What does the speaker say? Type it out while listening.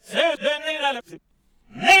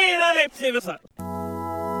säger vi så här.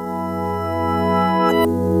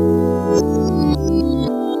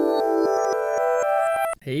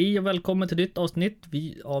 Hej och välkommen till nytt avsnitt.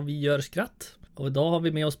 Vi gör skratt. Och idag har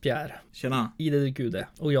vi med oss Pierre. Tjena. Ide Gude.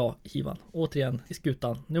 Och jag, Ivan. Återigen i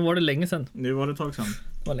skutan. Nu var det länge sedan. Nu var det ett tag sedan.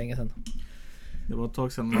 Det var länge sedan. Det var ett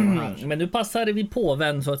tag sedan man var här. Men nu passar vi på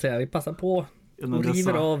vän så att säga. Vi passar på och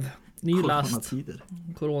river av ny last.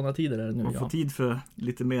 Coronatider är det nu. Man får tid för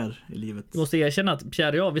lite mer i livet. Jag måste erkänna att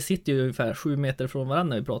Pierre och jag, vi sitter ju ungefär 7 meter från varandra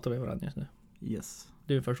när vi pratar med varandra just nu. Yes.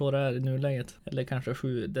 Du förstår det här i nuläget. Eller kanske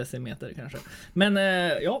 7 decimeter kanske. Men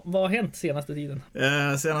ja, vad har hänt senaste tiden?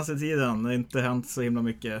 Senaste tiden har inte hänt så himla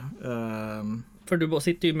mycket. För du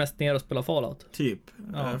sitter ju mest ner och spelar Fallout. Typ.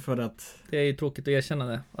 Ja. För att... Det är ju tråkigt att erkänna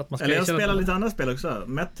det. Att man ska Eller jag erkänna spelar det. lite andra spel också.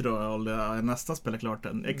 Metro har jag nästan spelat klart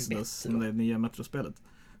än Exodus, som det nya Metro-spelet.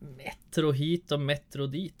 Metro hit och Metro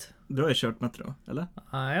dit. Du har ju kört Metro, eller?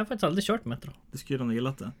 Nej, jag har faktiskt aldrig kört Metro. Du skulle nog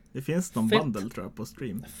gillat det. Det finns någon Fett. bundle tror jag på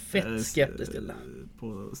stream. Fett skeptisk till det.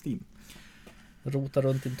 På Steam. Rota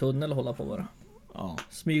runt i en tunnel och hålla på bara. Ja,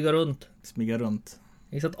 Smyga runt. smyga runt.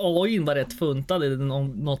 Jag gissar att AI var rätt funtad i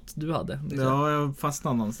något du hade. Liksom. Ja, jag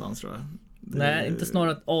fastnade någonstans tror jag. Nej, inte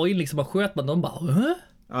snarare att AI liksom bara sköt man. De bara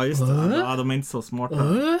Ja, just det. Ja, de är inte så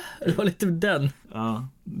smarta. Det var lite den. Ja,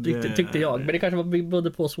 Tyckte jag. Men det kanske var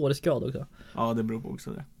både på svårighetsgrad också. Ja, det beror på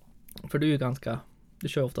också det. För du är ju ganska... Du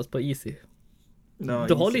kör oftast på easy. Ja,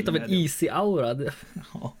 Du har easy lite av en medium. easy-aura.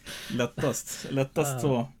 Ja, lättast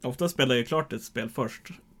så. Ofta spelar jag klart ett spel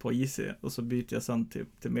först på easy och så byter jag sen till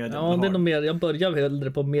medium. Ja, det är nog mer... Jag börjar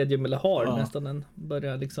hellre på medium eller hard Ja. nästan än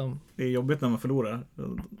börjar liksom... Det är jobbigt när man förlorar.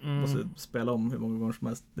 Måste spela om hur många gånger som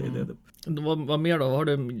helst. Det är det. Vad mer då? Har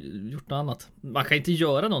du gjort något annat? Man kan inte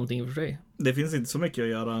göra någonting i och för sig. Det finns inte så mycket att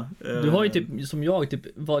göra. Du har ju typ, som jag, typ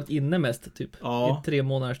varit inne mest typ Ja. i 3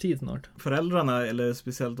 månaders tid snart. Föräldrarna, eller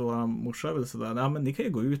speciellt våra morsa vill sådär, ja men ni kan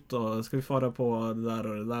ju gå ut och ska vi fara på det där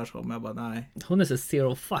och det där så. Men jag bara nej. Hon är så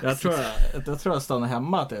zero fucks. Jag tror jag stannar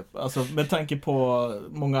hemma typ. Alltså med tanke på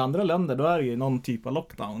många andra länder, då är det ju någon typ av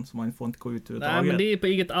lockdown så man får inte gå ut överhuvudtaget. Nej, men det är på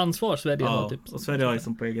eget ansvar Sverige ja, har typ. och Sverige har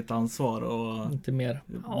liksom på eget ansvar och Inte mer.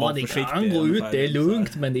 Ja, var det försiktig kan gå ut, ungefär, det är så här.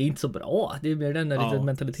 lugnt, men det är inte så bra. Det är mer den där Ja, lite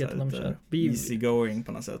mentaliteten så de lite kör. easy going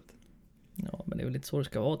på något sätt. Ja, men det är väl lite så det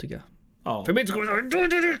ska vara tycker jag. Ja. För mig ska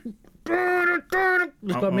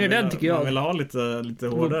det ska vara mer den tycker Man jag. vill ha lite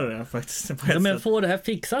hårdare faktiskt på ett Ja, men sätt. få det här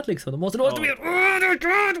fixat liksom. De måste ha lite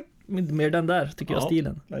mer. Mer den där tycker jag,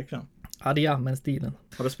 stilen. Verkligen. Ja, men stilen.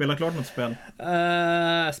 Har du spelat klart något spel?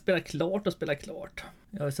 Spela klart.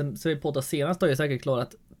 Ja, sen så vi poddar senast har jag säkert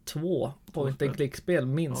klarat 2 point and click spel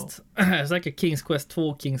minst. Säkert King's Quest 2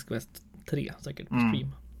 och King's Quest 3 säkert på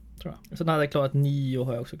stream. Tror jag. Sen hade jag klarat 9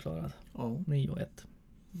 har jag också klarat. Ja, 9 och 1.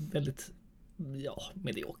 Väldigt, ja,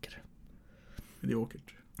 medioker.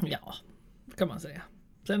 mediokert. Ja, kan man säga.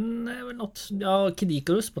 Sen är väl något, ja, Kid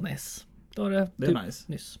Icarus på NES. Då är det Det typ är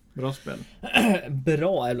nice. nyss. Bra spel.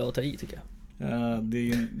 Bra är att ta i tycker jag. Det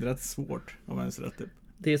är ju rätt svårt om man säger rätt typ.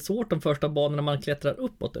 Det är svårt de första banorna när man klättrar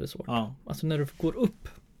uppåt är det svårt. Ja. Alltså när du går upp,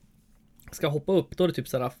 ska hoppa upp, då är det typ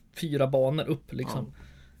sådär 4 banor upp liksom. Ja.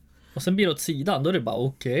 Och sen blir det åt sidan, då är det bara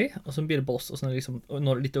okej. Och sen blir det boss och sen är det liksom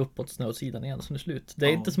når lite uppåt och sen är det åt sidan igen och sen är det slut. Det är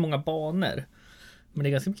inte så många banor. Men det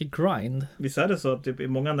är ganska mycket grind. Visst är det så att typ i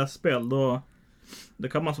många NES-spel då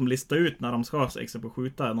kan man som lista ut när de ska exempelvis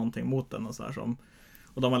skjuta någonting mot den och så här som.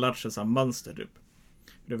 Och de har lärt sig så här mönster typ.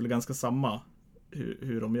 Det är väl ganska samma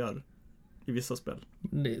hur de gör i vissa spel.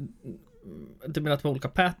 Du menar att vi har olika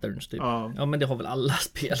patterns typ? Ja. Ja, men det har väl alla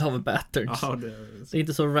spel har väl patterns. Ja, Det är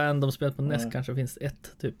inte så random spel på NES, Nej. kanske finns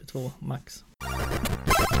 1, typ 2 max.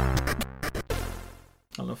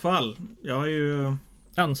 I alla fall, jag har ju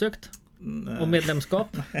Ansökt om medlemskap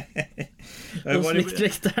jag har hos varit...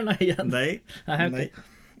 Nykterhetsväktarna igen. Nej, Nej. nej.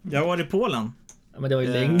 Jag har varit i Polen. Ja, men det var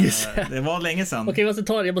ju länge sedan. Det var länge sedan. Okej,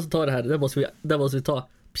 jag måste ta det här. Det måste vi ta.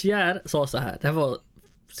 Pierre sa så här. Det här var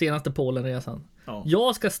senaste Polenresan. Ja.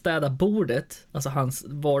 Jag ska städa bordet, alltså hans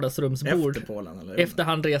vardagsrumsbord. Efter Polen eller? Efter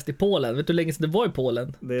han reste i Polen. Vet du hur länge sedan det var i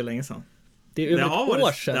Polen? Det är länge sedan. Det är över ett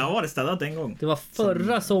år sedan. Det har varit städat en gång. Det var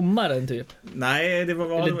förra sommaren typ. Nej, det var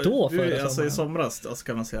Eller då förra alltså i sommaren. somras alltså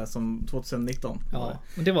kan man säga, som 2019. Ja,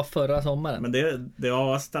 men det var förra sommaren. Men det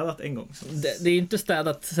har städat en gång. Så Det är inte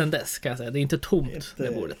städat sedan dess kan jag säga. Det är inte tomt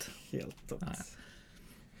det bordet. Helt tomt. Nej.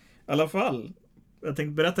 I alla fall, jag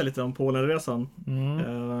tänkte berätta lite om Polenresan.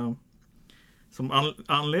 Som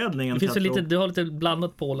anledningen Det finns ju till att lite, du har lite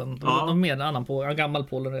blandat Polen. Ja. Och mer en annan på en gammal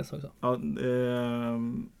Polenresa också. Ja,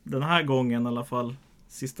 den här gången i alla fall,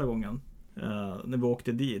 sista gången, när vi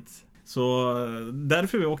åkte dit. Så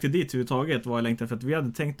därför vi åkte dit överhuvudtaget var jag längtan för att vi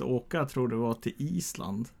hade tänkt att åka, jag tror det var till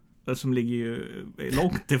Island. som ligger ju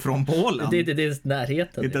långt ifrån Polen. Det är inte ens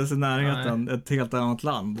närheten. Inte ens i närheten, ett helt annat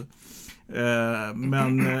land.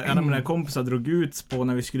 Men en av mina kompisar drog ut på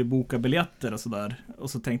när vi skulle boka biljetter och sådär. Och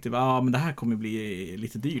så tänkte vi, men det här kommer bli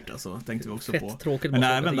lite dyrt alltså, tänkte vi också på. Men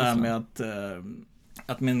även det här med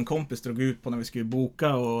att min kompis drog ut på när vi skulle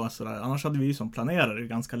boka och sådär. Annars hade vi ju som planerade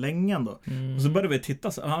ganska länge ändå. Och så började vi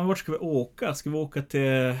titta, vart ska vi åka? Ska vi åka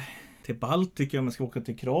till Baltikum, ska vi åka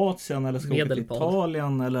till Kroatien eller ska vi åka till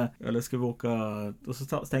Italien eller ska vi åka, och så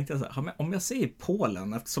tänkte jag så här, om jag säger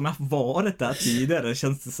Polen, eftersom jag har varit där tidigare,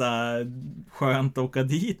 känns det så här skönt att åka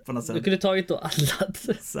dit på något sätt. Du kunde tagit något annat.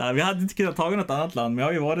 Så här, vi hade inte kunnat ta något annat land, men jag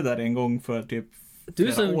har ju varit där en gång för typ du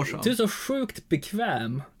är så sjukt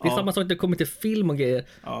bekväm. Det är samma sak när det kommer till film och grejer.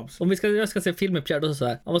 Ja, om jag ska se film med Pierre, då så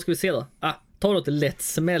här, vad ska vi se då? Ta något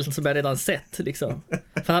lättsmäll som jag redan sett liksom.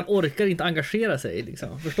 För han orkar inte engagera sig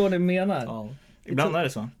liksom. Förstår ni vad jag menar? Ja. Ibland är det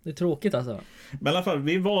så. Det är tråkigt alltså. Men i alla fall,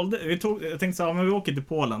 jag tänkte så här, men vi åker till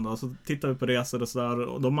Polen då, så tittar vi på resor och sådär,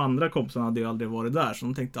 och de andra kompisarna hade ju aldrig varit där, så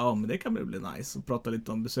de tänkte, men det kan bli nice, och prata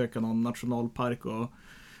lite om besöka någon nationalpark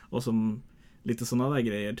och som lite sådana där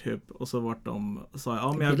grejer typ, och så vart de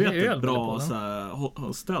sa, men jag vet ett bra så här,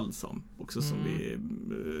 hostel som vi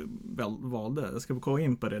valde. Jag ska gå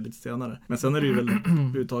in på det lite senare. Men sen är det ju väl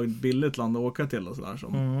överhuvudtaget billigt land att åka till och sådär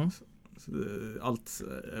som allt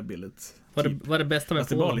är billigt. Var det bästa med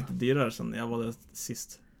Polen? Det var lite dyrare sen jag var där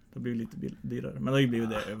sist. Det blir lite dyrare. Men det har ju blivit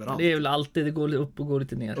det överallt. Det är väl alltid, det går upp och går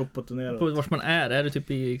lite ner. Upp och ner. På vart man är det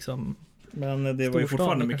typ i liksom... Men det var ju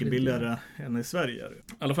fortfarande mycket billigare än i Sverige.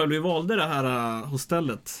 I alla fall, vi valde det här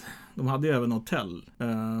hostellet. De hade ju även hotell.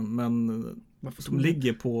 Men som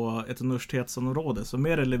ligger på ett universitetsområde, så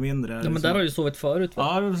mer eller mindre... Ja, men där har ju sovit förut,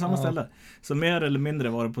 va? Ja, det var samma ställe. Så mer eller mindre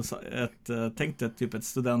var det på typ ett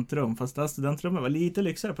studentrum. Fast det här studentrummet var lite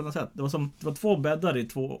lyxigare på något sätt. Det var 2 bäddar i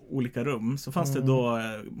 2 olika rum. Så fanns det då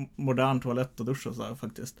modern toalett och dusch och så här,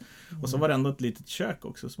 faktiskt. Och så var det ändå ett litet kök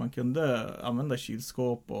också, så man kunde använda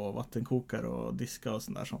kylskåp och vattenkokare och diska och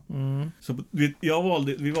sånt där. Så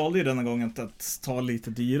vi valde ju denna gången att ta lite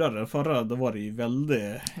dyrare. Förra, då var det ju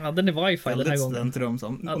väldigt... Ja, den är wifi den här studentrum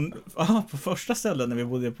på första stället när vi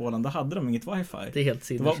bodde i Polen, då hade de inget wifi. Det är helt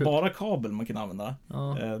sinnessjukt. Det var bara kabel man kunde använda.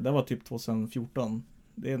 Det var typ 2014.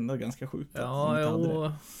 Det är ändå ganska sjukt.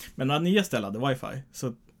 Men några nya ställen hade wifi,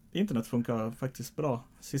 så internet funkar faktiskt bra.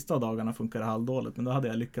 Sista dagarna funkar det halvdåligt, men då hade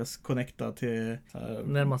jag lyckats connecta till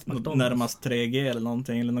närmast 3G eller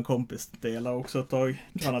någonting, eller någon kompis delade också ett tag.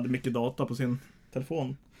 Han hade mycket data på sin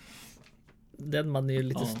telefon. Den man är ju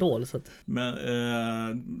lite snål så att... Men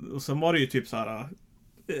och sen var det ju typ så här,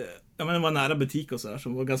 det var nära butik och så här,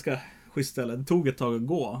 som var ganska schysst ställe. Det tog ett tag att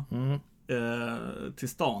gå till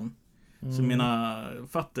stan. Så mina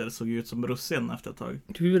fötter såg ut som russin efter ett tag.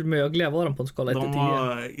 Hur mögliga var de på en skala 1-10? De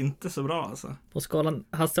var inte så bra alltså. På skalan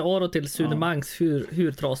Hasse Aro till Sune Mangs,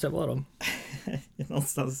 hur trasiga var de?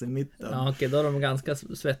 Någonstans i mitten. Ja, okej, då är de ganska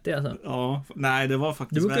svettiga alltså. Ja, nej, det var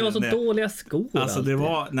faktiskt... Det brukar vara så dåliga skor alltså alltid. Det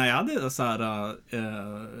var, nej, jag hade så här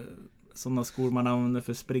sådana skor man använder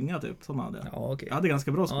för att springa typ, såna hade jag. Ja, okej. Jag hade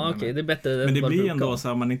ganska bra skor. Ja, okej, det är bättre. Men det blir ändå så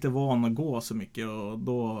här, man är inte van att gå så mycket, och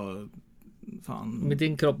då fan... Med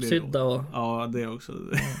din kroppshydda och... Ja, det också.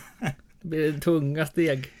 Det blir tunga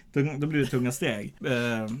steg. Då blir det tunga steg.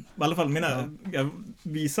 I alla fall, jag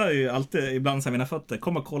visar ju alltid ibland så här, mina fötter,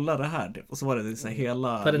 kom och kolla det här typ. Och så var det så här,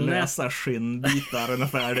 hela lösa skinnbitar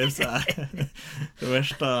ungefär. Det är så här, det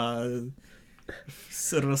värsta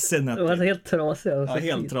russinet. Det var helt trasigt. Ja,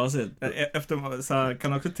 helt trasigt. Efter så här,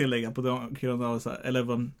 kan jag också tillägga på grund av så här,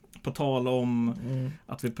 eller på tal om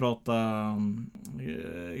att vi pratar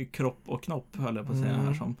kropp och knopp, höll jag på att säga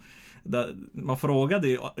här som. Man frågade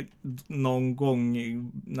ju någon gång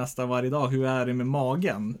nästan varje dag, hur är det med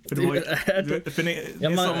magen? För det var ju,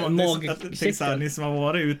 ni som har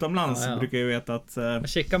varit utomlands brukar ju veta att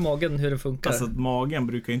checka magen hur det funkar. Alltså att magen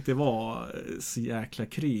brukar inte vara så jäkla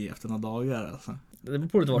kry efter några dagar alltså. Det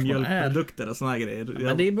beror på vart man är. Mjölkprodukter och såna här grejer.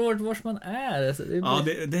 Men det beror på vart man är. Alltså,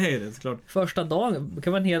 det är det såklart. Första dagen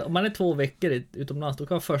kan man om man är 2 veckor utomlands, då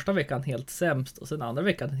kan vara första veckan helt sämst och sen andra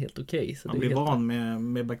veckan helt okej. Så man blir van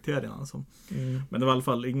med bakterierna alltså. Men det var i alla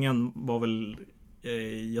fall, ingen var väl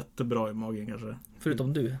jättebra i magen kanske.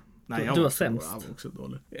 Förutom du. Nej, du var sämst. Jag var också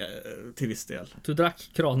dålig. Till viss del. Du drack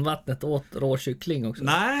kranvattnet och åt råkyckling också.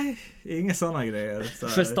 Nej, inga sådana grejer. Så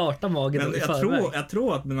för starta magen. Men jag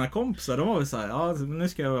tror att mina kompisar, de var ju så här, nu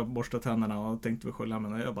ska jag borsta tänderna och tänkte vi skölja,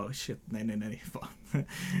 men jag bara shit, nej, fan.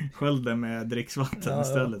 Sköljde med dricksvatten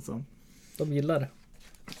istället så. De gillar det.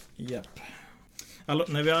 Japp.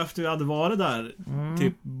 Alltså, när vi hade varit där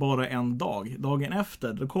typ bara en dag. Dagen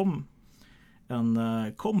efter, då kom en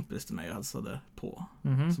kompis till mig och hälsade på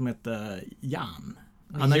som hette Jan.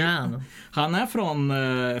 Han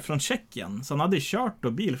är från Tjeckien. Så han hade kört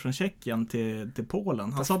då bil från Tjeckien till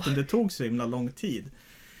Polen. Han sa att det tog så himla lång tid.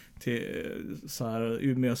 Till så här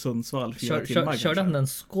Umeå, Sundsvall, 4 timmar. Körde han en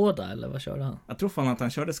Skoda eller vad körde han? Jag tror fan att han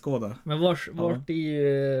körde Skoda. Men vart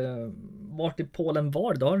i Polen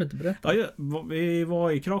var det? Det har du inte berättat. Ja, vi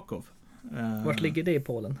var i Krakow. Vart ligger det i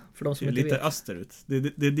Polen? För de som inte lite vet. Österut.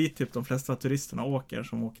 Det är dit typ de flesta turisterna åker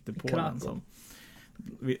som åker till Polen. Som,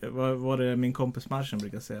 vad det min kompis Marsen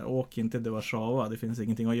brukar säga. Åk inte till Warszawa, det finns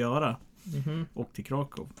ingenting att göra. Åk till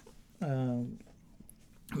Krakow.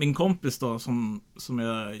 Min kompis då som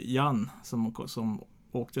är Jan som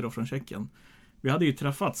åkte då från Tjeckien. Vi hade ju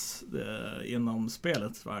träffats inom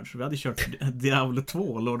spelets värld. Så vi hade kört Diablo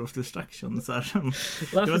 2, Lord of Destruction. Så här.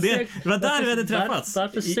 Det var där vi hade träffats.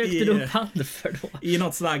 Varför sökte du upp han för då? I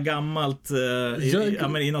något sådär gammalt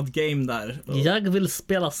i något game där. Jag vill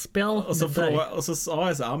spela spel. Och så sa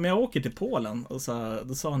jag så här, men jag åker till Polen. Och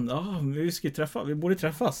då sa han, vi borde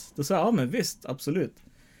träffas. Då sa jag, men visst, absolut.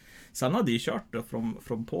 Så han hade ju kört då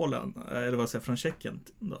från Polen, eller vad säger från Tjeckien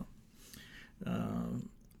då.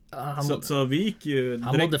 Så vi gick ju direkt...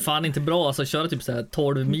 Han mådde fan inte bra, alltså köra typ så här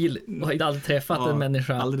 12 mil och hade aldrig träffat en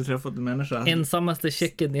människa. Aldrig träffat en människa. Ensammaste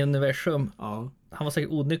tjecken i universum. Ja. Han var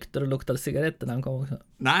säkert onykter och luktade cigaretter när han kom också.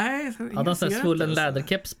 Nej, hade han så här svullen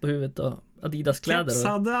läderkeps på huvudet och Adidas-kläder. Keps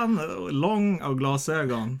hade han, lång och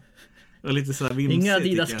glasögon. Och lite så här vimsig. Inga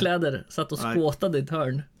Adidas-kläder, satt och skåtade i ett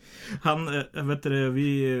hörn. Han, vet du,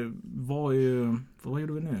 vi var ju... Vad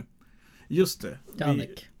gjorde vi nu? Just det.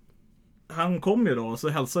 Jannik. Han kom ju då och så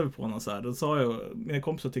hälsade vi på honom så här. Då sa jag, mina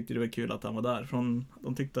kompisar tyckte det var kul att han var där.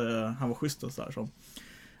 De tyckte han var schysst och så här.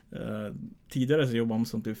 Tidigare så jobbade han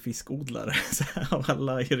som typ fiskodlare. Av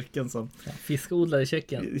alla yrken som... Ja, fiskodlare i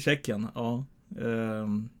Tjeckien. I Tjeckien, ja.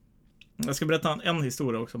 Jag ska berätta en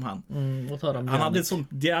historia också om han. Han hade ett sånt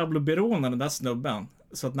Diablo-beroende, den där snubben.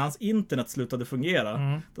 Så att när hans internet slutade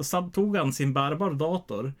fungera, då tog han sin bärbar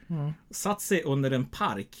dator, satt sig under en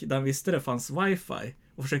park där han visste det fanns wifi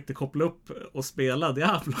och försökte koppla upp och spela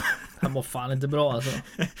Diablo. Han var fan inte bra alltså.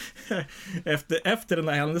 Efter den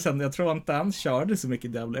där händelsen, jag tror inte han körde så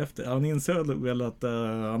mycket Diablo efter. Han insåg väl att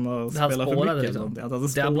han har spelat för mycket. Liksom.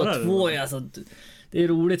 Diablo 2 är alltså... Det är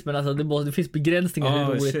roligt, men alltså det finns begränsningar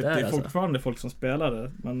hur roligt det är. Det är fortfarande folk som spelar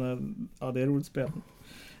det, men det är roligt spel.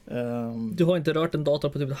 Du har inte rört en dator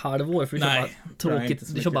på typ ett halvår för du kör bara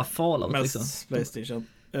tråkigt. Du kör bara Fallout liksom. PlayStation.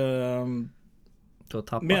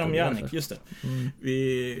 Mer om Jannik, just det.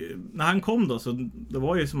 När han kom då, så det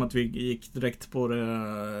var ju som att vi gick direkt på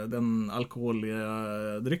den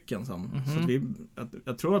alkoholdrycken så att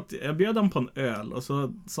jag tror att jag bjöd han på en öl och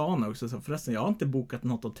så sa han också så förresten, jag har inte bokat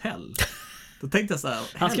något hotell. Då tänkte jag så här,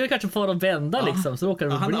 han skulle kanske få att vända liksom, så råkar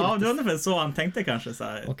det bli. Ja, det var ungefär så han tänkte kanske så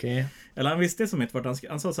här. Okej. Eller han visste som inte vart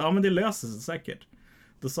han sa så här, men det löser sig säkert.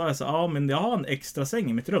 Då sa jag så men jag har en extra säng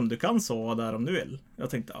i mitt rum, du kan sova där om du vill. Jag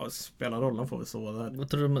tänkte, spelar roll, han får vi sova där. Vad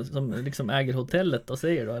tror du som liksom äger hotellet och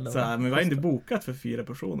säger då? Eller så här, men vi har inte bokat för 4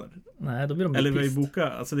 personer. Nej, då blir de eller vi har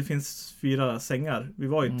bokat, alltså det finns 4 sängar. Vi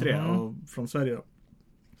var ju 3 och från Sverige då.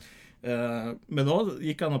 Men då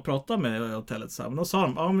gick han och pratade med hotellet så här, men då sa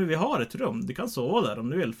de, men vi har ett rum, du kan sova där om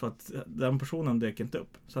du vill, för att den personen dök inte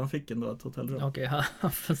upp. Så han fick ändå ett hotellrum. Okej,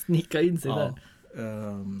 han får snika in sig där.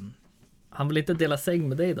 Han vill inte dela säng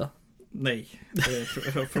med dig då? Nej, det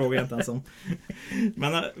frågar jag inte ens om.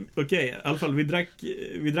 Men okej, i alla fall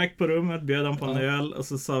vi drack på rummet, bjöd han på en öl och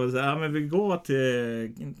så sa vi så här, men vi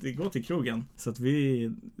går till krogen. Så att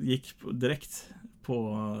vi gick direkt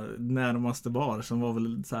på närmaste bar som var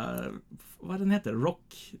väl så här, vad den heter,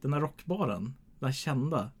 den här rockbaren. Den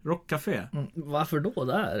kända Rockcafé. Varför då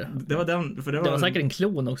där? Det var den, för det var säkert en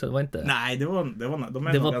klon också, det var inte. Nej, det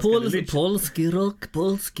var polsk rock.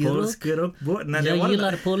 Nej, jag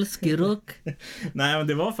gillar polsk rock. Nej, men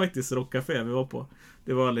det var faktiskt Rockcafé vi var på.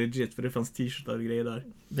 Det var legit, för det fanns t-shirtar och grejer där.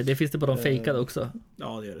 Men det finns det på de fejkade också.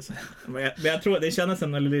 Ja, det gör det så. Men jag tror det kändes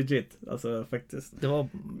som legit, alltså faktiskt. Det var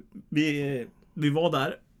vi var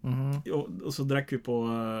där. Och så drack vi på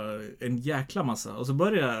en jäkla massa. Och så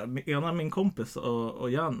började min kompis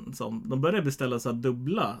och Jan de började beställa så här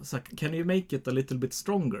dubbla. Så can you make it a little bit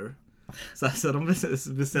stronger? Så de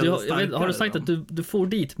beställde starkare. Har du sagt att du får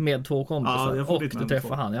dit med 2 kompisar? Ja, jag får och dit med du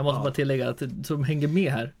träffar han? Jag måste bara tillägga att de hänger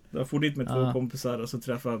med här. Jag får dit med 2 kompisar och så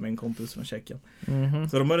träffade jag min kompis från Tjeckien. Mhm.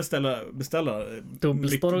 Så de började beställa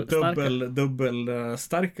dubbel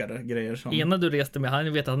starkare grejer. Som... Ena du reste med,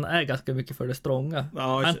 han vet att han är ganska mycket för det strånga.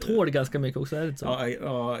 Ja, Han tål ganska mycket också, är det inte så?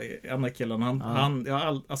 Ja, ena killen,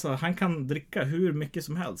 han kan dricka hur mycket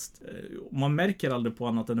som helst. Man märker aldrig på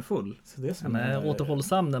honom att den är full. Så det är Han är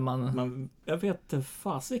återhållsam när man... Jag vet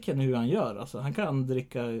fasiken hur han gör. Alltså, han kan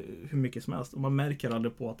dricka hur mycket som helst och man märker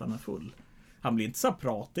aldrig på att han är full. Han blir inte så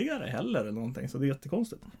pratigare heller eller någonting, så det är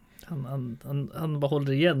jättekonstigt. Han bara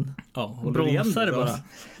håller igen. Ja, han bromsar det bara.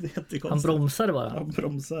 Det är jättekonstigt. Han bromsar det bara. Han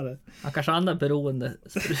bromsar det. Han kanske andra beroende.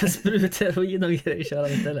 Sprutar heroin och grejer kör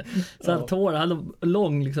han inte heller. Så han tål, han har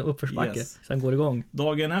lång liksom uppförsbacke. Yes. Så han går igång.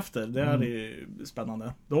 Dagen efter, det här är ju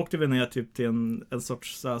spännande. Då åkte vi ner typ till en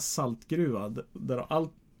sorts så här saltgruva där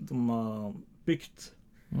allt de har byggt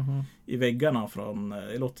i väggarna från,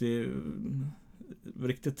 det låter ju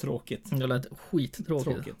riktigt tråkigt. Det lät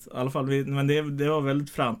skittråkigt. I alla fall, men det var väldigt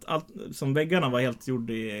fränt. Allt, som väggarna var helt gjord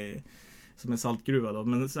i som en saltgruva då.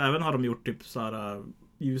 Men så även har de gjort typ så här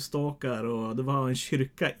ljusstakar och det var en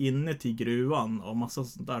kyrka inne till gruvan och massa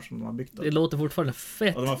sånt där som de har byggt. Det låter fortfarande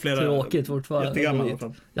fett tråkigt fortfarande.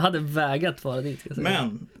 Jag hade vägat vara dit.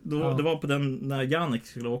 Men det var på den när Jannik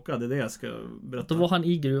skulle åka, det är det jag ska berätta. Då var han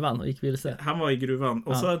i gruvan och gick vilse. Han var i gruvan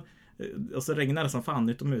och så regnade det som fan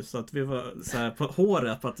utomhus så att vi var så här på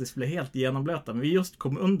håret på att det skulle bli helt genomblöta. Men vi just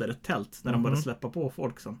kom under ett tält när de började släppa på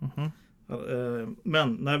folk som.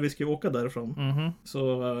 Men när vi skulle åka därifrån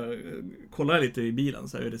så kollade jag lite i bilen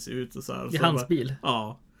så här, hur det ser ut och så här. I hans bil?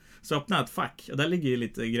 Ja. Så öppnade jag ett fack och där ligger ju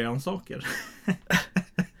lite grönsaker.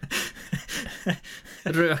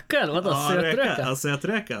 Röka eller vadå? Sötröka?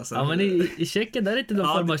 Sötröka alltså. Ja, men i Tjeckien där är inte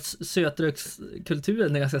någon form av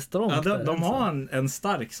sötrökskulturen är ganska strong. Ja, de har en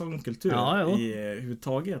stark sån kultur i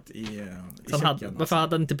huvudtaget i Tjeckien. Varför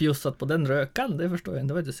hade han inte bjussat på den rökan? Det förstår jag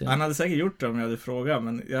inte. Det var inte synd. Han hade säkert gjort det om jag hade frågat,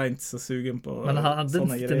 men jag är inte så sugen på. Men han hade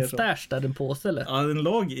en stash där den påse eller? Ja, den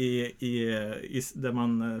låg i där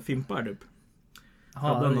man fimpar typ.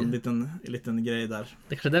 Hade någon liten grej där.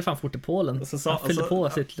 Det kanske är därför han får till Polen. Han fyllde på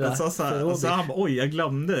sitt lilla förråd. Så han bara, oj, jag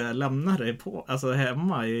glömde lämna det på, alltså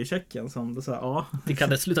hemma i Tjeckien. Som det, så här, ja. Det kan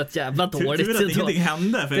det sluta jävla dåligt. Tur att ingenting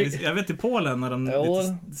hände. För jag vet i Polen när de är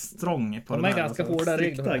lite strång på de är ganska hårda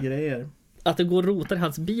regler. Grejer. Att det går och rotar i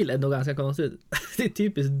hans bil är ändå ganska konstigt. Det är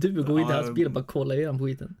typiskt du går in i hans bil och bara kollar igenom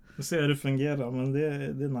skiten. Vi ser hur det fungerar, men det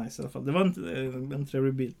är nice i alla fall. Det var en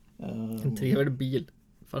trevlig bil. En trevlig bil.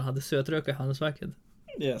 För han hade sötröka i handelsverket.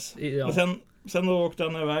 Yes. Ja. Och sen då åkte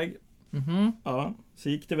han iväg. Ja, så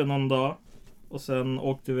gick det väl någon dag. Och sen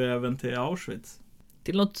åkte vi även till Auschwitz.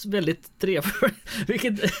 Till något väldigt trevligt.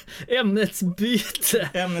 Vilket ämnesbyte.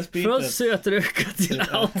 Från sötröka till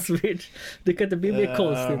Auschwitz. Det kan inte bli mer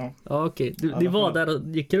konstigt. Ja, okej. Ni var där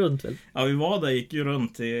och gick runt väl? Ja, vi var där och gick ju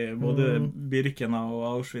runt i både Birkenau och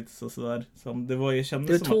Auschwitz och sådär. Det var ju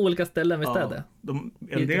kändes som 2 olika ställen vi städde.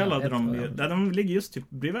 En del av de ligger just typ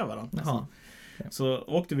bredvid varandra. Jaha. Så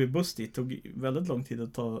åkte vi buss dit, tog väldigt lång tid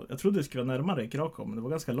att ta. Jag trodde det skulle vara närmare Krakow, men det var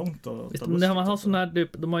ganska långt att ta buss. Men man har sån här typ,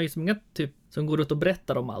 de har ju som inga typ som går ut och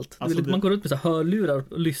berättar om allt. Alltså man går ut med så hörlurar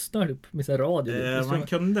och lyssnar typ med så radio. Man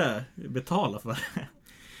kunde betala för det.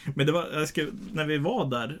 Men det var när vi var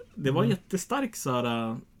där, det var jättestark så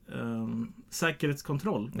här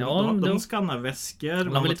säkerhetskontroll. De skannar väskor.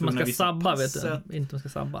 Man vill inte man ska sabba, vet du. Inte man ska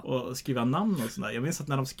sabba. Och skriva namn och sådär. Jag minns att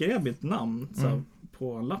när de skrev mitt namn så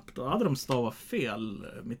på en lapp, då hade de stavat fel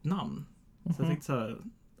mitt namn. Så jag tänkte så här,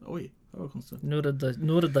 oj, det var konstigt. Nu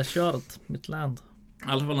är det kört mitt land. I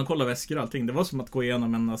alla fall de kollade väskor och allting. Det var som att gå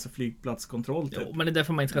igenom en flygplatskontroll typ. Jo, men det är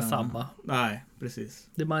därför man inte ska sabba. Nej, precis.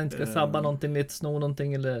 Det är man inte ska sabba någonting, lite sno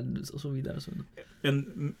någonting eller så vidare.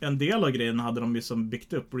 En del av grejen hade de ju som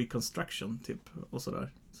byggt upp reconstruction typ och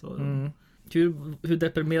sådär. Så. Hur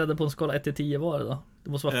deprimerade på en skala 1-10 var det då? Det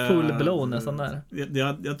måste vara full blown nästan där.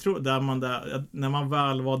 Jag tror när man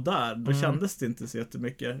väl var där, då kändes det inte så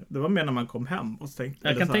jättemycket. Det var mer när man kom hem och tänkte,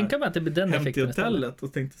 jag kan tänka mig att det blir den effekten. Hem till hotellet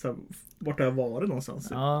och tänkte så här, vart har jag varit någonstans?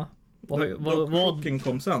 Ja. Chocken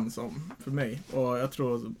kom sen som för mig. Och jag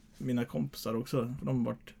tror mina kompisar också, för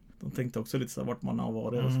de tänkte också lite så här, vart man har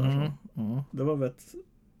varit och så här. Det var väldigt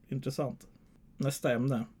intressant. Nästa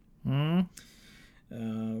ämne.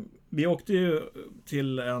 Vi åkte ju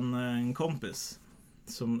till en kompis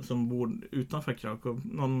som bor utanför Krakow.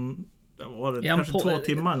 Kanske 2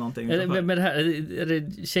 timmar eller någonting. Men det här, är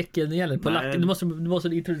det Tjeckien gäller? Polack? Du måste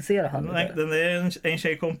introducera han. Nej, den är en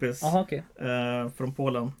tjejkompis. Aha, okay. Från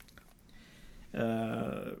Polen.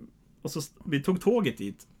 Och så vi tog tåget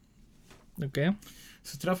dit. Okej. Okay.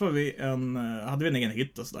 Så träffade vi hade vi en egen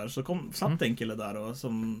hytt och sådär. Så satt en kille där och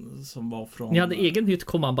som var från... Ni hade egen hytt,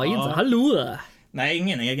 kom han bara in så, hallå! Nej,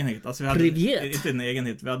 ingen egen hytt. Alltså, vi hade Privet? inte en egen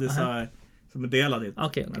hytt. Vi hade så här, som en delad hytt.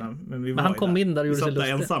 Okej. Men vi var Men han kom in där och gjorde sig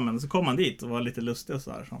lustig. lustig. Ensam, men så kom han dit och var lite lustig och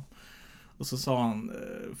så här. Så. Och så sa han,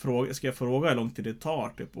 ska jag fråga hur lång tid det tar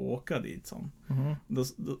typ att åka dit? Så.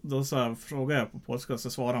 Då så här, frågade jag på polska, så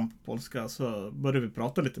svarade han på polska, så började vi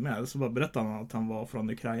prata lite mer. Så bara berättade han att han var från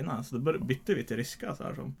Ukraina. Så då bytte vi till ryska. Så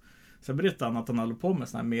här, så. Sen berättade han att han håller på med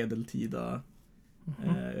såna här medeltida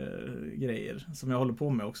grejer. Som jag håller på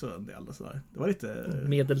med också en del. Så där. Det var lite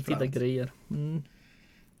medeltida fränt. grejer. Men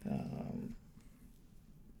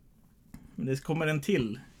det kommer en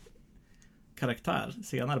till karaktär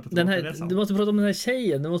senare på Den här, tågresan. du måste prata om den här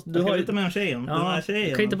tjejen. Du Jag har lite med om tjejen. Ja, Den här tjejen.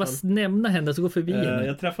 jag kan inte bara nämna henne så gå förbi henne.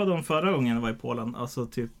 Jag träffade dem förra gången jag var i Polen. Alltså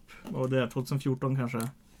typ, vad det är, 2014 kanske.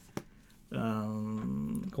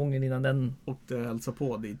 Gången innan den. Och det hälsade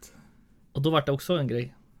på dit. Och då var det också en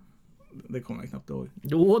grej. Det kommer jag knappt ihåg.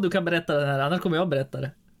 Jo, du kan berätta den här. Annars kommer jag berätta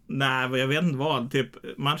det. Nej, jag vet inte vad.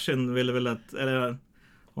 Typ, Marcin ville väl att, eller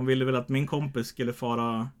hon ville väl att min kompis skulle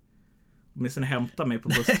fara åtminstone hämta mig på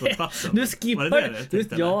busshållplatsen. Du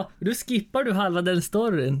skippar, du skippar du halva den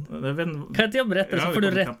storyn. Kan inte jag berätta det så får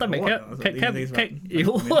du rätta mig.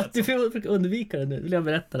 Jo, du får undvika det nu. Vill jag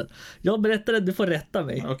berätta det. Jag berättar det, du får rätta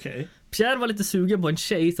mig. Okej. Pierre var lite sugen på en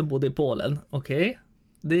tjej som bodde i Polen. Okej.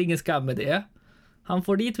 Det är ingen skam med det. Han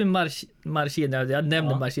får dit med Marcin. Jag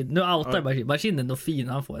nämner Marcin. Nu outar jag Marcin. Marcin är nog fin.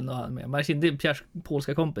 Han får ändå ha med. Marcin, det är Pierres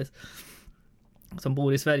polska kompis. Som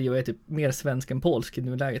bor i Sverige och är typ mer svensk än polsk i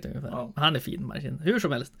nuläget ungefär. Ja. Han är fin, Marcin. Hur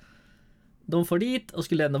som helst. De får dit och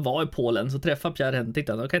skulle ändå vara i Polen. Så träffar Pierre henne.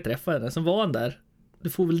 Tänkte han, då kan jag träffa henne. Så var han där. Du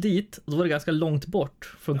får väl dit. Och då var det ganska långt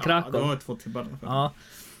bort från Krakow. Ja, det var 2 timmar. Ja.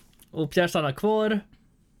 Och Pierre stannade kvar.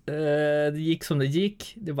 Det gick som det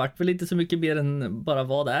gick. Det vart väl inte så mycket mer än bara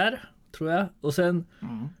vad det är, tror jag. Och sen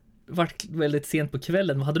vart väldigt sent på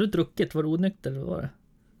kvällen. Hade du druckit? Var du onykter? Vad var det?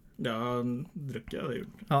 Ja, druckit hade jag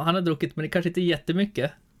gjort. Ja, han hade druckit, men det kanske inte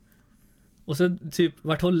jättemycket. Och sen typ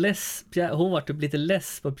vart hon less. Hon var typ lite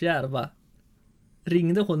less på Pierre och bara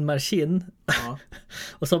ringde hon Marcin. Ja.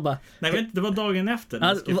 Och så bara... Nej, vet, det var dagen efter när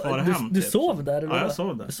jag skulle fara hem. Du typ. sov där? Eller? Ja, jag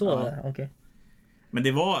sov där. Du sov där, okej. Men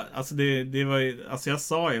det var, alltså det var ju, alltså jag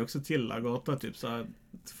sa ju också till Agata typ så här,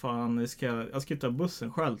 fan, jag ska ta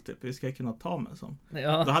bussen själv typ, vi ska kunna ta mig som.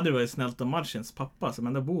 Ja. Då hade det varit snällt om Marcins pappa som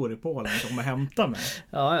ändå bor i Polen som kommer hämta mig.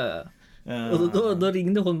 Ja. Och då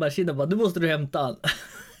ringde hon Marcin och bara, nu måste du hämta han.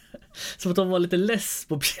 Så att hon var lite less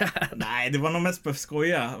på Pierre. Nej, det var nog mest på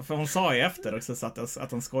skoja. För hon sa ju efter också så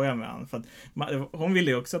att hon skojade med han. För att, hon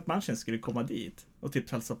ville ju också att Marcin skulle komma dit och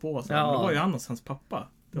typ hälsa på. Så. Ja. Men det var ju han hos hans pappa.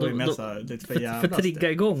 Det var ju mer så här, lite för jävla. För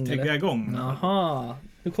trigga igång? Trigga igång. Jaha,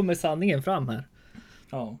 nu kommer sanningen fram här.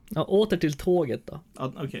 Ja. Åter till tåget då.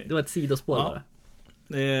 Okay. Det var ett sidospår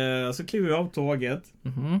bara. Så kliver vi av tåget.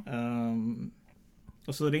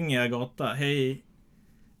 Och så ringer jag Agata. Hej,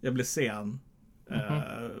 jag blev sen.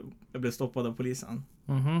 Jag blev stoppad av polisen.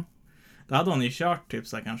 Då hade hon ju kört typ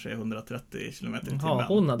så här, kanske 130 km i timmen. Ja,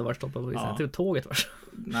 hon hade varit stoppad av polisen. Jag tror tåget var så.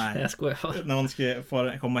 Nej, jag skojar. När hon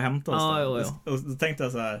skulle komma och hämta oss. Och då tänkte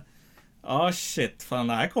jag så här. Shit, fan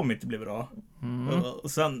det här kommer inte bli bra.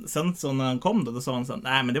 Och sen så när han kom då sa han så här,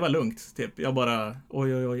 nej men det var lugnt typ. Jag bara,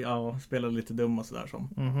 oj, spelade lite dum och sådär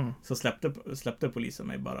som. Så släppte polisen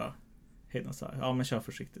mig bara. Helt så här, ja men kör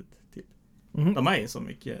försiktigt typ. De är ju så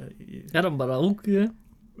mycket Ja, de bara, okej.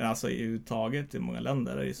 Men alltså i uttaget i många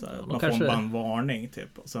länder är det så här, man får bara en varning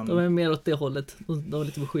typ. Och sen, de är mer åt det hållet. De är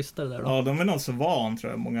lite mer schysstare där då. Ja, de är nog så van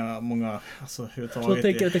tror jag. Många alltså uttaget. Så jag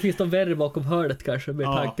tänker att det finns någon värre bakom hörnet kanske med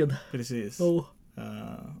tanken. Ja, precis.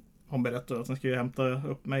 Hon berättade att hon skulle hämta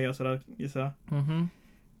upp mig och sådär, gissar jag.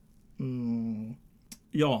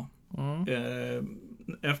 Ja.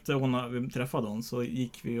 Efter vi träffade hon så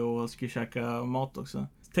gick vi och skulle käka mat också.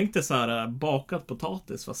 Tänkte så här bakat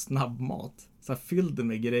potatis var snabbmat. Så här fyllde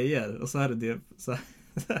med grejer och så här är det så här.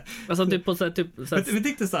 Alltså typ på så här, Vi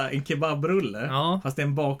tänkte så här en kebabrulle fast det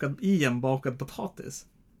är en bakad potatis.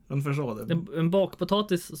 Du förstår det. En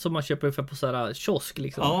bakpotatis som man köper ungefär på så här kiosk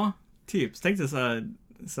liksom. Ja, typ. Så tänkte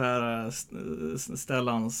så här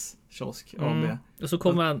Stellans kiosk AB. Och så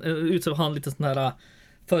kommer han ut som han lite sån här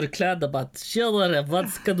förklädda bara, tjallare, vad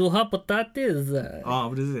ska du ha potatis?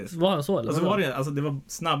 Ja, precis. Var han så eller? Alltså, det var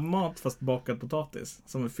snabbmat fast bakad potatis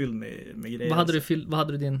som är fylld med grejer. Vad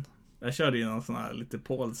hade du din? Jag körde ju någon sån här lite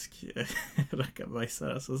polsk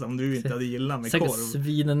rackabajsare så som du inte hade gillat med korv. Säkert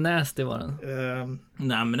svinennästig var den.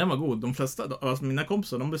 Nej men den var god. De flesta, alltså mina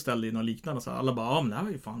kompisar, de beställde ju något liknande så alla bara, men det här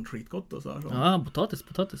var ju fan skitgott och så här. Ja,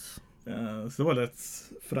 potatis. Så det var rätt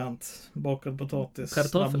fränt. Bakad potatis,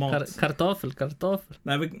 kartoffel.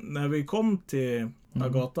 När vi kom till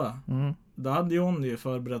Agata. Då hade ju hon ju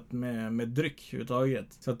förberett med dryck överhuvudtaget.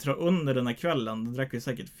 Så jag tror under den här kvällen då drack vi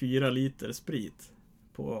säkert 4 liter sprit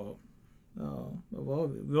på... Ja,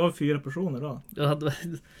 vi var 4 personer då.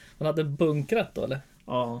 Man hade bunkrat då, eller?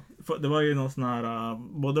 Ja, det var ju någon sån här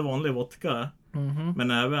både vanlig vodka,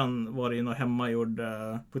 men även var det ju någon hemmagjord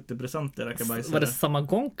 70% rackabajsare. Var det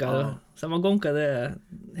samagonka? Ja. Samagonka, det är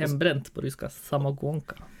hembränt på ryska.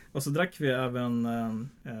 Samagonka. Och så drack vi även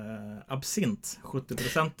absint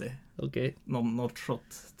 70%. Okej. Något shot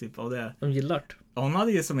typ av det. De gillar det. Hon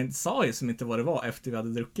hade ju sa ju som inte vad det var efter vi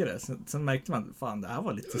hade druckit det. Sen märkte man, fan det här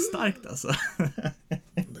var lite starkt alltså.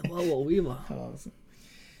 Det var vad vi var.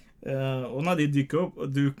 Ja, hon hade ju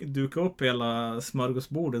dukat upp hela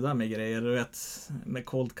smörgåsbordet där med grejer, du vet, med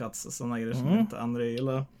cold cuts och sådana grejer som inte andra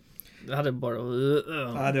gillar. Det hade bara...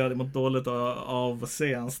 Ja, det hade mått dåligt av att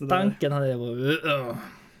se hans det där. Tanken hade jag bara...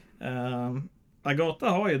 Agata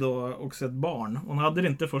har ju då också ett barn. Hon hade det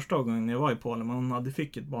inte första gången jag var i Polen, men hon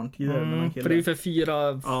fick ett barn tidigare med en kille. För det är ju för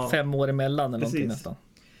 4-5 år emellan eller någonting nästan.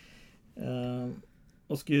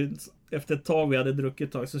 Och efter ett tag vi hade druckit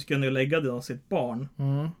ett tag så skulle hon ju lägga det av sitt barn.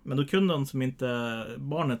 Men då kunde hon som inte...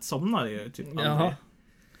 Barnet somnade ju typ aldrig.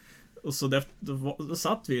 Och så då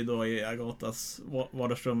satt vi då i Agatas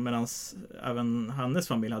vardagsrum medan även hennes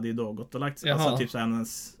familj hade ju då gått och lagt sig. Alltså typ så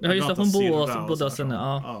hennes... Ja just det, hon bodde hos henne.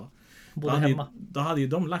 Ja. Bodde hemma. Då hade ju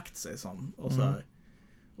de lagt sig som. Och så här.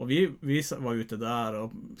 Och vi var ute där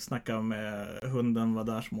och snackade med hunden, var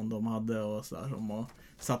där som de hade och så där, och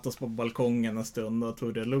satt oss på balkongen en stund och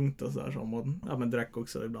tog det lugnt och så där, och men drack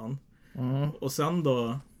också ibland. Och sen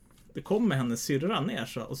då det kom med hennes syrra ner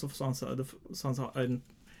så, och så sa han så här,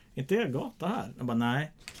 inte är Agata här? Jag bara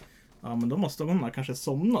nej. Ja men då måste hon ha kanske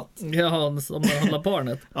somnat. Ja, som hålla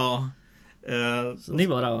barnet. Ja. Så ni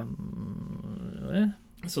bara...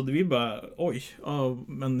 Så vi bara, oj,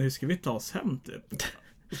 men hur ska vi ta oss hem typ?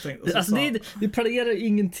 Alltså vi planerar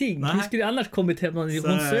ingenting. Hur skulle annars kommit hem? Hon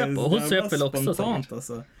söp väl också säkert.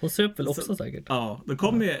 Alltså. Hon söp väl också säkert. Ja,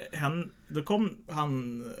 då kom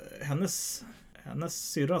hennes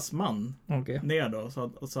syrras man ner då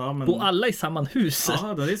och sa men... Bor alla i samma hus?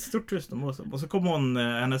 Ja, det är ett stort hus. Och så kom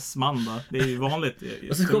hennes man då. Det är ju vanligt.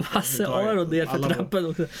 Och så kom Hasse Aro ner för trappen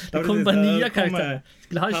också. Det kom bara nya karaktärer.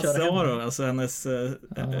 Skulle han Hasse köra hem? Aro, alltså hennes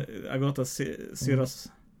Agatas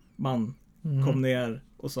syrras man kom ner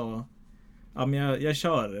och sa ja men jag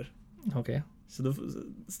kör. Okej. Så då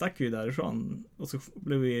stack vi därifrån och så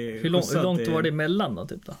blev vi... Hur långt var det emellan då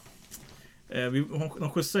typ då? De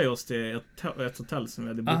skjutsade oss till ett hotell som vi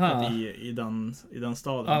hade bokat i den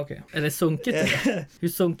staden. Okay. Är det sunkigt? Hur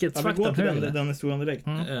sunkigt svart vi går till den historien direkt.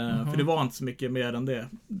 För det var inte så mycket mer än det.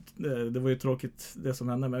 Det var ju tråkigt det som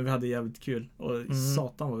hände, men vi hade jävligt kul. Och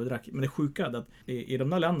satan vad vi drack. Men det sjuka är att i de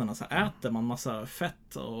där länderna så äter man massa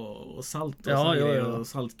fett och salt och, och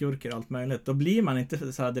saltgurkor och allt möjligt. Då blir man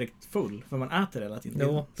inte så här direkt full, för man äter hela tiden.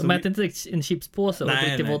 Jo, de äter inte direkt en chipspåse och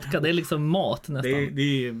dricker vodka. Det är liksom mat nästan. Det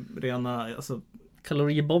är ju rena... Alltså,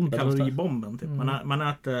 kaloribomben typ. Man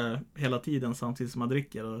äter hela tiden samtidigt som man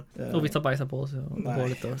dricker. Och vissa bajsar på sig och går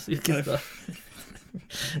lite och psykiskt.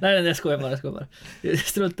 Nej, jag skojar bara.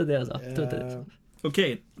 Strunta det alltså.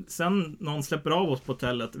 Okej, sen någon släpper av oss på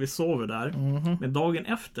hotellet. Vi sover där. Men dagen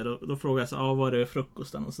efter då frågar jag så var är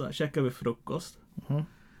frukosten? Och så där checkar vi frukost.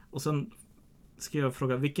 Och sen ska jag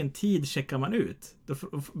fråga vilken tid checkar man ut?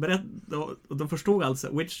 Då förstod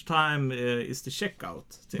alltså which time is the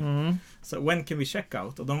checkout typ. Så when can we check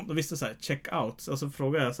out? Och de visste så här check out. Och så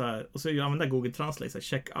frågade jag så här, och så använde jag Google Translate så här,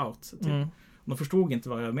 check out typ. De förstod inte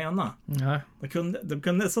vad jag menade. De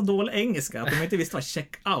kunde så dålig engelska att de inte visste vad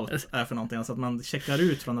check out är för någonting, alltså att man checkar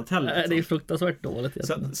ut från hotellet. Det är fruktansvärt dåligt.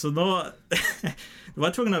 Så då var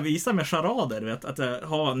jag tvungen att visa med charader, vet, att jag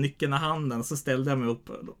har nyckeln i handen, så ställde jag mig upp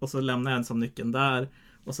och så lämnade jag en som nyckeln där.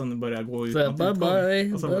 Och sen började jag gå ut.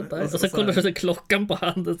 Bye. Och så kollar du klockan på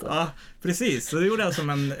handen. Så. Ja, precis. Så det gjorde jag som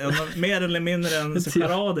en mer eller mindre en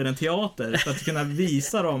charader, en teater. För att kunna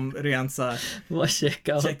visa dem rent så här. Check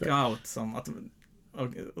out. Som att,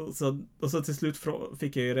 och så till slut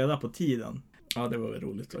fick jag ju reda på tiden. Ja, det var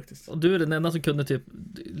roligt faktiskt. Och du är den enda som kunde typ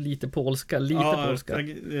lite polska. Jag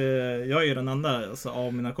är ju den enda alltså,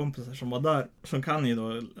 av mina kompisar som var där som kan ju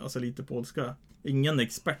då alltså, lite polska. Ingen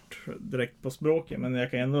expert direkt på språket, men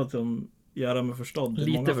jag kan ändå göra mig förstådd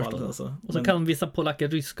i många fall. Alltså. Och så kan vissa polacker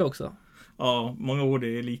ryska också. Ja, många ord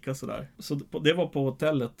är lika sådär. Så det var på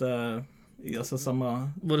hotellet alltså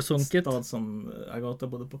samma stad som Agata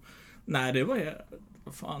bodde på. Nej, det var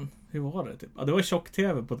fan, hur var det typ? Ja, det var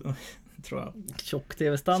tjock-tv på tror jag.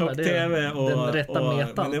 Tjock-tv-standard, tjock-tv och den rätta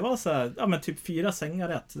metan. Men det var så här, ja men typ 4 sängar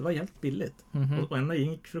rätt. Det var helt billigt. Och ändå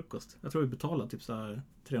gick frukost. Jag tror vi betalade typ så här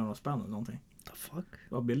 300 spänn eller någonting. The fuck?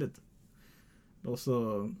 Det var billigt. Och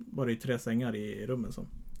så var det ju 3 sängar i rummet så.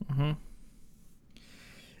 Mhm.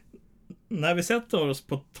 När vi sätter oss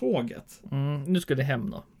på tåget. Nu ska det hem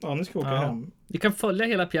då. Ja, nu ska vi åka hem. Ni kan följa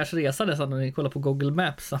hela Pierres resa nästan när ni kollar på Google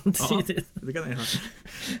Maps samtidigt. Ja, det kan jag göra.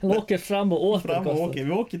 Han åker fram och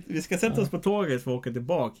åter. Vi ska sätta oss på tåget för att åka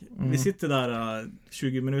tillbaka. Vi sitter där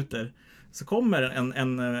 20 minuter. Så kommer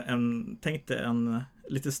en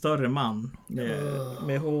lite större man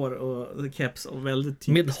med hår och keps och väldigt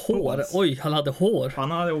typiskt Med hår? pose. Oj, han hade hår.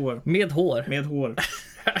 Han hade hår. Med hår. Med hår.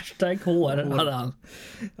 Hashtag hår hade han.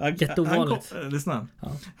 Jätteovanligt. Lyssna.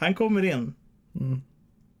 Ja. Han kommer in Mm.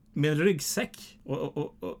 med en ryggsäck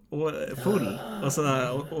och full och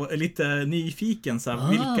sådär och är lite nyfiken såhär,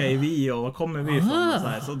 vilka är vi och var kommer vi ifrån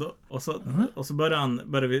och såhär, och så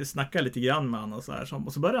börjar vi snacka lite grann med han och såhär,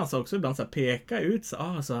 och så börjar han så också ibland såhär peka ut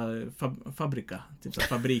såhär, fabrika, typ såhär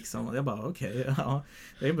fabrik som, jag bara okej, ja,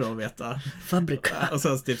 det är bra att veta. Fabrika. Och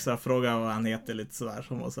så typ såhär fråga vad han heter lite sådär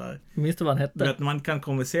som och såhär. Minns du vad han hette? Vet, man kan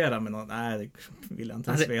kommunicera med någon, nej det vill jag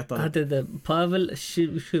inte ens veta. Han hette Pavel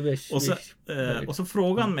och så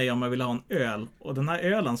frågade han mig om jag ville ha en öl. Och den här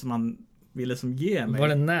ölen som han ville som ge mig. Var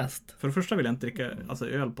det näst? För det första vill jag inte dricka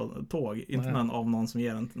öl på tåg. Inte av någon som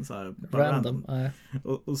ger en så här Random.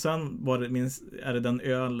 Och sen var det är det den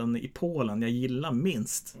ölen i Polen jag gillar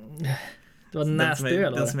minst. Det var näst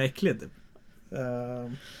öl. Den som är äcklig typ.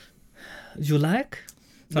 You like?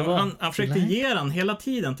 Han försökte ge den hela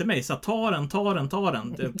tiden till mig. Så ta den.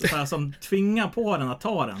 Typ, så här, som tvingar på den att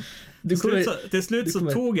ta den. Till slut så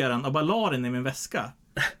tog jag den och bara la den i min väska.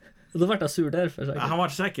 Och då var han sur därför säkert. Ja, han var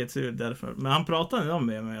säkert sur därför. Men han pratade om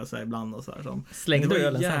med mig och så här, ibland och så här, som. Slängde det var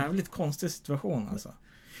ölen en jävligt konstig situation alltså.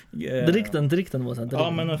 Drick den var så här.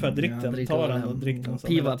 Ja, men ungefär drick den. Ta den och drick den.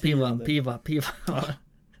 Piva. Ja.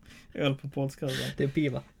 Öl på polska. Det är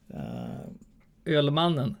piva.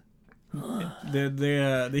 Ölmannen.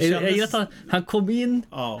 Det kändes... Han kom in,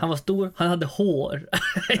 ja. Han var stor, han hade hår.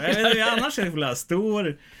 Annars är det för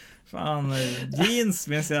stor. Fan, jeans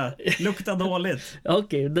minns jag. Luktar dåligt.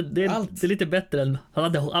 Okej, det är lite bättre än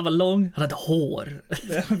han var lång, han hade hår.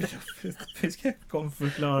 Vi ska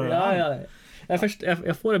förklara. Ja.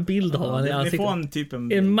 Jag får en bild av honom i ansiktet.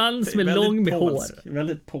 En man som är lång med polsk, hår.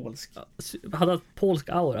 Väldigt polsk. Han hade polsk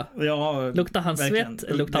aura. Ja, luktar han svett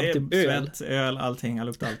eller luktar han typ öl? Svett, öl, allting. Han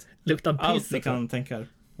luktar allt. Luktar han piss? Allt ni kan tänka.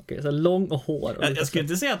 Okej, så lång och hår. Jag skulle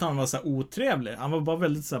inte säga att han var så här otrevlig. Han var bara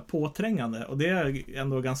väldigt så här påträngande. Och det är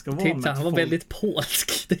ändå ganska vanligt. Han var väldigt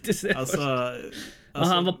polsk. Alltså,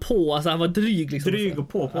 han var på, alltså han var dryg liksom. Dryg och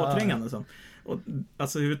påträngande. Så. Och,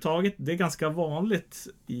 alltså överhuvudtaget, det är ganska vanligt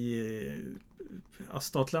i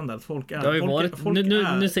statländer att folk är... Det har ju varit,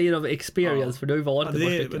 nu säger du av experience, för det har ju varit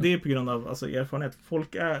det är på grund av alltså, erfarenhet.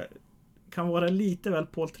 Folk kan vara lite väl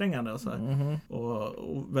påträngande och så här.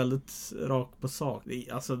 Och väldigt rak på sak.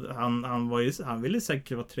 Alltså, han ville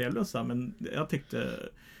säkert vara trevlig och så här, men jag tyckte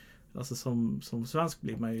alltså som svensk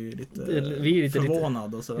blir man ju lite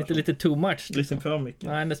förvånad och så där. Lite too much. Lite för mycket.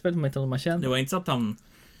 Nej, det spelar man inte om man känner. Det var inte så att han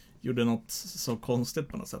gjorde något så konstigt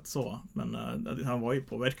på något sätt så, men han var ju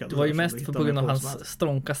påverkad. Det var ju mest på grund av hans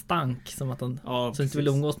stronka stank som att han så inte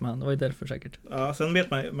ville umgås med han. Det var ju därför säkert. Ja, sen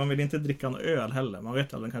vet man vill inte dricka en öl heller. Man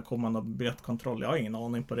vet att den kan komma någon bötkontroll. Jag har ingen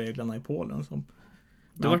aning på reglerna i Polen som.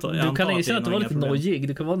 Du kan erkänna att du var lite nojig.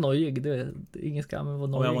 Du kan vara nojig. Det är ingen skam att vara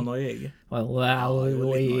nojig. Och jag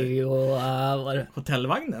var nojig.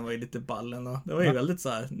 Hotellvagnen var ju lite ballen. Det var ju väldigt så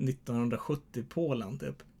här 1970 Polen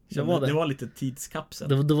typ. Det var lite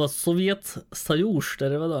tidskapsel. Det var Sovjet-Sajors där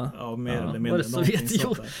det var då. Ja, mer eller mindre. Det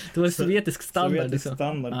var sovjetisk standard. Sovjetisk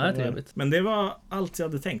standard. Ja, trevligt. Men det var allt jag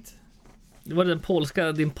hade tänkt. Det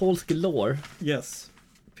var din polska lore. Yes.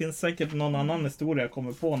 Finns säkert någon annan historia jag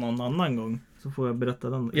kommer på någon annan gång. Så får jag berätta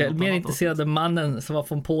den. Jag är mer intresserad av mannen som var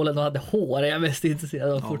från Polen och hade hår. Jag är mest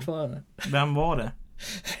intresserad av fortfarande. Vem var det?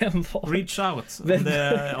 Reach out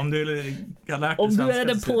om du har lärt dig om du är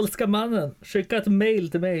den polska mannen, skicka ett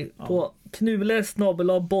mail till mig på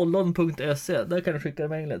knule@bollon.se. Där kan du skicka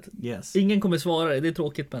mailet. Yes. Ingen kommer svara dig, det är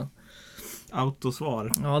tråkigt, men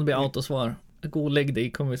autosvar. Ja, det blir autosvar. Godlägg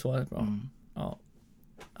dig kommer vi svara bra. Ja.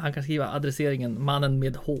 Han kan skriva adresseringen mannen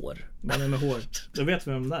med hår. Mannen med hår. Då vet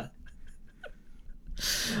vi vem det är.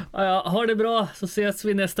 Ja, ha det bra, så ses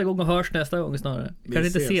vi nästa gång och hörs nästa gång snarare. Kanske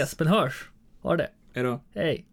inte ses, men hörs. Ha det. Hej då. Hej.